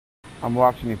I'm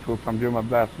watching you, Poop. I'm doing my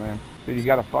best, man. Dude, you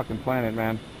gotta fucking plant it,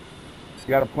 man. You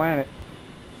gotta plant it.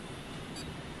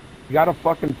 You gotta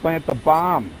fucking plant the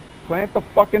bomb. Plant the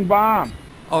fucking bomb.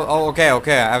 Okay.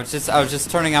 I was just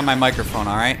turning on my microphone.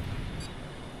 All right.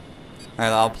 All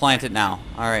right, I'll plant it now.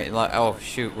 All right. Oh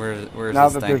shoot, where's now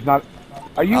this that thing? there's not.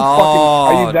 Are you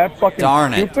that fucking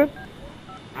darn stupid?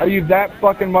 Are you that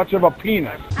fucking much of a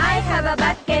penis? I have a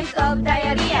bad case of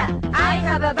diarrhea. I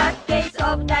have a bad case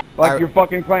of diarrhea. Like your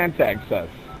fucking clan tag says.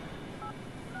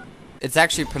 It's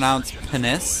actually pronounced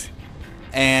penis,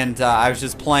 and I was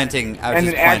just planting. And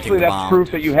then actually, that's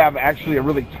proof that you have actually a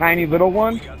really tiny little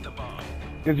one.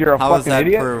 Because you're a fucking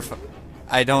idiot. How is that proof?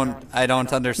 I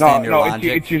don't understand your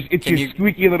logic. It's your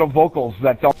squeaky little vocals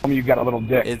that tell me you got a little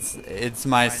dick. It's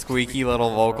my squeaky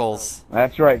little vocals.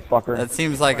 That's right, fucker. That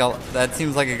seems like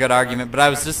a good argument. But I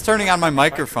was just turning on my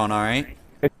microphone. All right.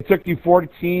 It took you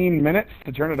 14 minutes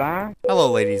to turn it on.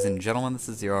 Hello, ladies and gentlemen. This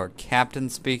is your captain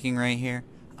speaking right here.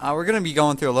 We're gonna be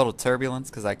going through a little turbulence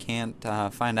because I can't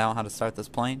find out how to start this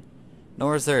plane.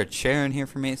 Nor is there a chair in here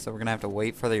for me, so we're gonna have to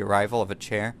wait for the arrival of a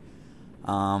chair.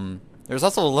 There's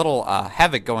also a little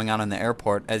havoc going on in the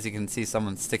airport. As you can see,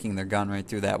 someone's sticking their gun right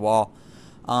through that wall.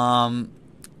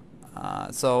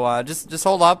 So just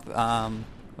hold up a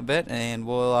bit, and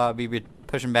we'll be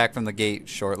pushing back from the gate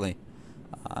shortly.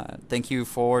 Thank you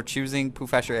for choosing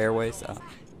Poofasher Airways.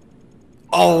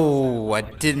 Oh, I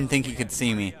didn't think he could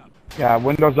see me. Yeah,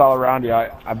 windows all around you.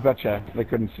 I bet you they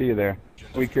couldn't see you there.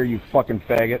 Weaker, you fucking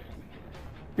faggot.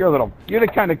 You're the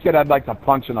kind of kid I'd like to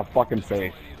punch in the fucking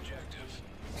face.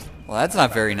 Well, that's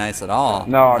not very nice at all.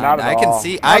 No, not at all.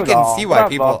 I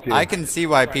can see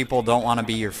why people don't want to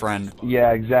be your friend.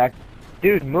 Yeah, exactly.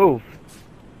 Dude, move.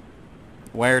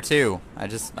 Where to?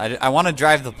 I want to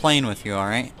drive the plane with you, all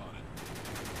right?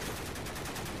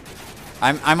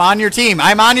 I'm on your team.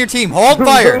 I'm on your team. Hold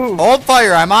fire. Hold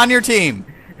fire. I'm on your team.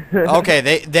 Okay,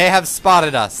 they have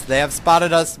spotted us. They have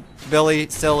spotted us, Billy,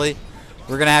 silly.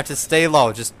 We're gonna have to stay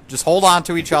low. Just hold on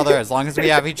to each other. As long as we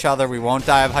have each other, we won't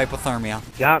die of hypothermia.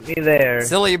 Got me there.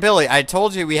 Silly Billy, I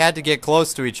told you we had to get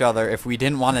close to each other if we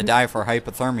didn't want to die for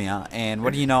hypothermia. And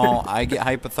what do you know? I get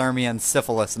hypothermia and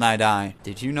syphilis and I die.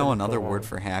 Did you know another word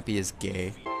for happy is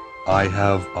gay? I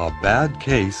have a bad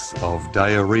case of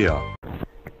diarrhea.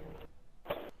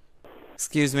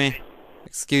 Excuse me.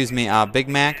 Excuse me. Big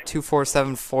Mac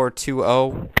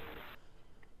 247420.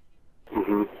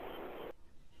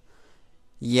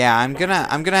 Yeah, I'm gonna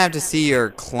have to see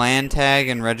your clan tag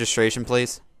and registration,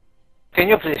 please. Can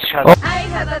you please shut up? I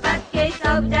have a bad case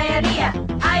of diarrhea.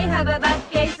 I have a bad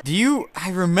case.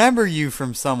 I remember you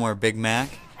from somewhere, Big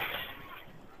Mac.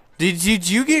 Did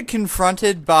you get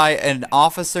confronted by an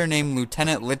officer named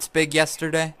Lieutenant Litzbig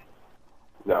yesterday?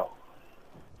 No.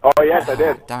 Oh, yes, I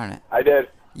did. Darn it. I did.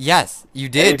 Yes, you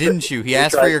did, didn't you? He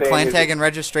asked for your clan tag and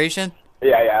registration?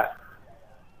 Yeah.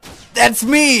 That's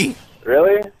me!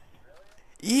 Really?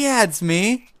 Yeah, it's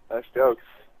me. That's jokes.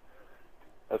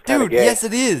 That's Dude, gay. yes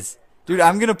it is. Dude,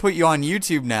 I'm gonna put you on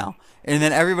YouTube now. And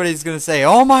then everybody's gonna say,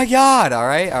 oh my god,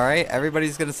 alright?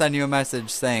 Everybody's gonna send you a message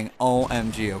saying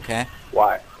OMG, okay?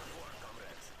 Why?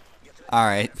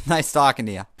 Alright, nice talking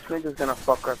to you. This nigga's gonna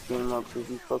fuck our team up because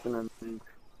he's fucking annoying.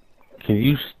 Can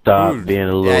you stop Dude, being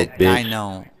a little bitch? I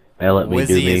know. And let me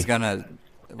do me.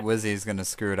 Wizzy's gonna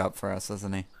screw it up for us,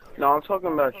 isn't he? No, I'm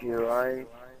talking about you, alright?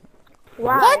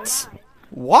 What?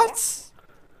 What?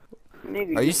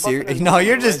 Nigga, Are you serious? No,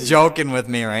 you're just joking with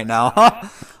me right now.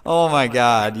 Oh my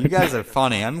god, you guys are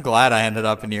funny. I'm glad I ended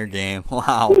up in your game.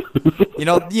 Wow. You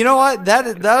know what?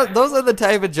 Those are the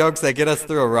type of jokes that get us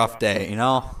through a rough day, you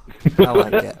know? I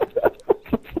like it.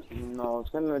 No, it's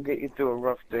gonna get you through a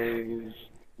rough day. He's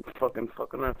fucking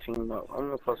our team up. I'm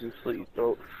gonna fucking slit your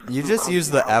throat. You just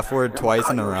used the F word twice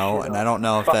in a row, and I don't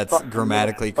know if that's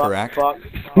grammatically correct.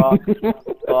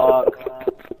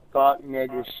 Fuck,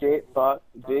 nigga, shit, fuck,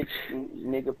 bitch,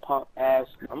 nigga, punk, ass.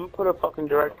 I'm gonna put a fucking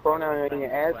direct pronoun in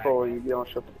your asshole if you don't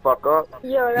shut the fuck up.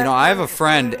 You know, I have a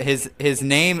friend. His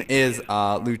name is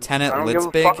Lieutenant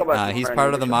Litzbig. He's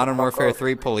part of the Modern Warfare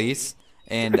 3 police,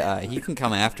 and he can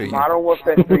come after you. Modern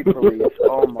Warfare 3 police.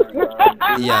 Oh my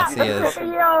god. Yes, he is.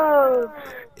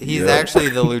 He's actually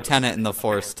the lieutenant in the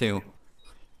force too.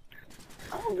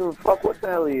 I don't give a fuck what the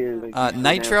hell he is.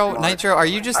 Nitro, are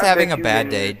you just having a bad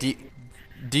day?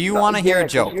 Do you want to hear a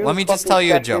joke? Let me just tell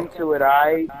you a joke.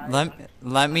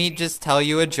 Let me just tell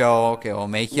you a joke. It will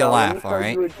make you laugh, all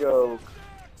right?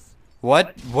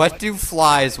 What do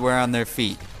flies wear on their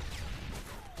feet?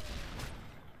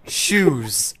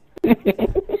 Shoes.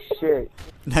 Shit.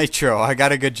 Nitro, I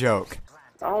got a good joke.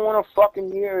 I don't want to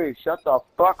fucking hear it. Shut the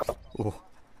fuck up.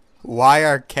 Why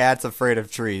are cats afraid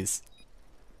of trees?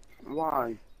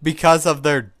 Why? because of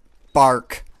their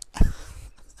bark.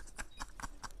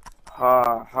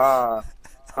 Ha ha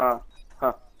ha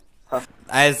ha ha.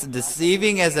 As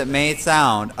deceiving as it may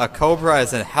sound, a cobra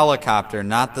is a helicopter,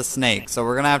 not the snake, so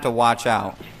we're gonna have to watch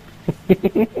out.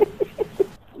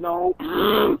 No.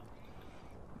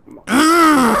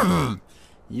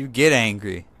 You get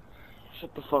angry.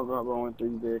 Shut the fuck up,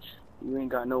 0-3, bitch. You ain't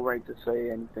got no right to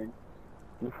say anything.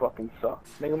 You fucking suck.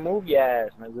 Nigga, move your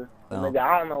ass, nigga. No. Nigga,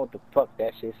 I don't know what the fuck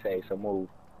that shit say, so move.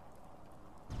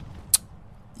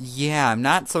 Yeah, I'm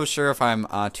not so sure if I'm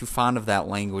too fond of that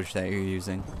language that you're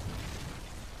using.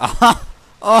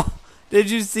 Oh, did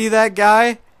you see that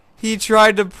guy? He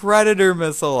tried to predator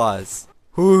missile us.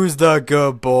 Who's the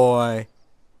good boy?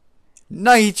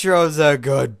 Nitro's a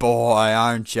good boy,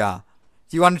 aren't ya?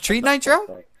 Do you want a treat,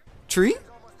 Nitro? Treat?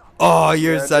 Oh,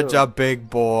 you're such a big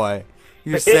boy.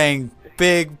 You're saying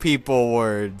big people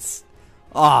words.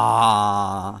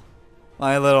 Ah,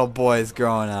 my little boy's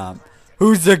growing up.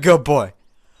 Who's the good boy?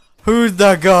 Who's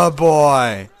the good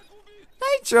boy?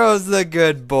 Nitro's the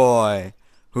good boy.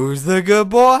 Who's the good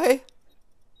boy?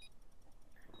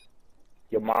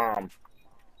 Your mom.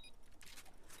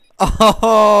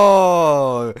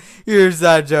 Oh, you're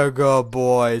such a good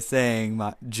boy saying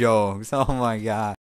my jokes. Oh my god.